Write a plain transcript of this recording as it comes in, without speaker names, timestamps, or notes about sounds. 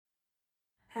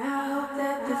They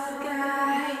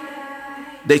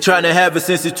trying to have us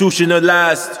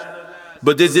institutionalized,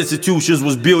 but this institutions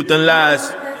was built on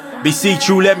lies. Be see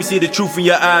true, let me see the truth in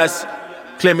your eyes.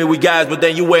 Claiming we guys, but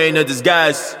then you wearing a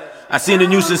disguise. I seen the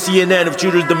news on CNN of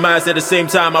children's demise. At the same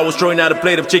time, I was throwing out a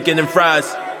plate of chicken and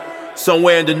fries.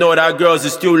 Somewhere in the north, our girls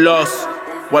is still lost,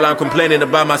 while I'm complaining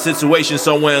about my situation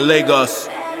somewhere in Lagos.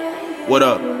 What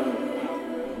up?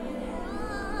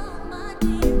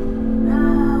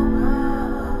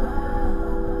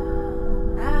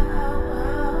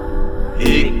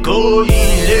 Eko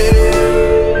ile,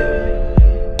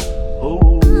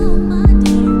 oh,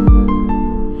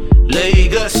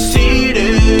 Lagos City,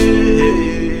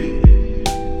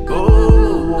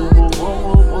 oh,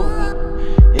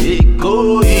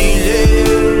 Eko ile,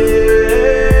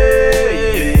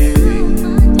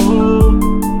 oh,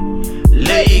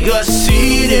 Lagos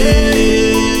City,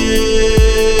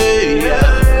 yeah.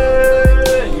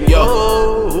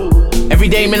 Yo, every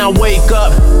day, man, I wake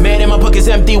up. Man, and my pockets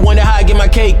empty, wonder how I get my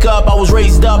cake up. I was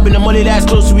raised up in the money that's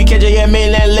close to we catch yeah,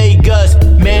 mainland Lagos.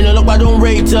 Man, look, why don't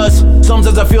rate us?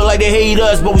 Sometimes I feel like they hate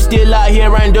us, but we still out here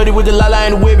riding dirty with the lala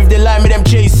and the whip. If they like me, them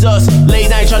chase us. Late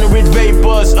night trying to rid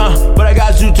vapors, but I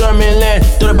got to turn mainland.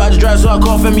 Thought about to drive, so I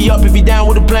call me up. If you down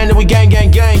with the plan, then we gang it.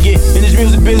 In this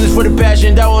music business for the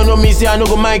passion, that one on me, say I know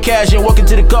go mind cashing. Walking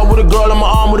to the cup with a girl on my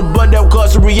arm with a butt that will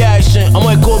cause a reaction. I'm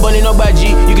like cold, bunny, no by G.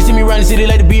 You can see me around the city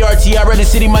like the BRT. I run the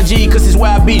city, my G, cause it's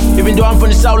where I be. Even though I'm from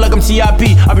the south like I'm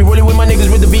TIP, I be rolling with my niggas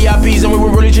with the VIPs. And when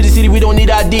we're rolling to the city, we don't need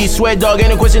ID. Sweat dog, ain't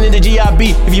no question in the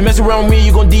GIB. If you mess around with me,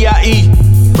 you gon' DIE.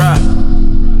 Bruh.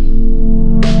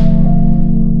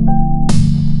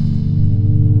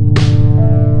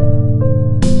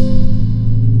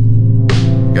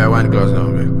 Yeah, wind the glass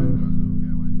down, man.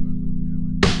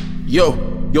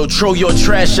 Yo, throw your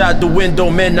trash out the window,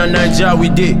 man. Na Naija we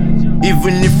did.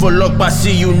 Even if for luck, I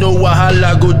see you know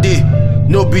wahala go dey.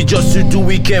 No be just to do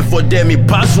weekend for them, it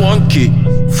pass 1K.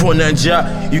 For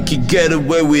Naija, you can get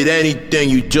away with anything,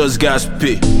 you just got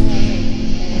spit.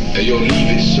 Hey yo, leave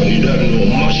it, so you don't know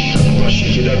mash it and bash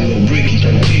it, you don't know break it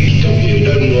and take it away, you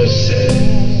don't know say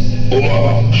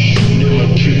Oma, shoot them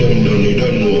and kill them down, you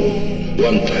don't know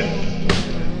one time.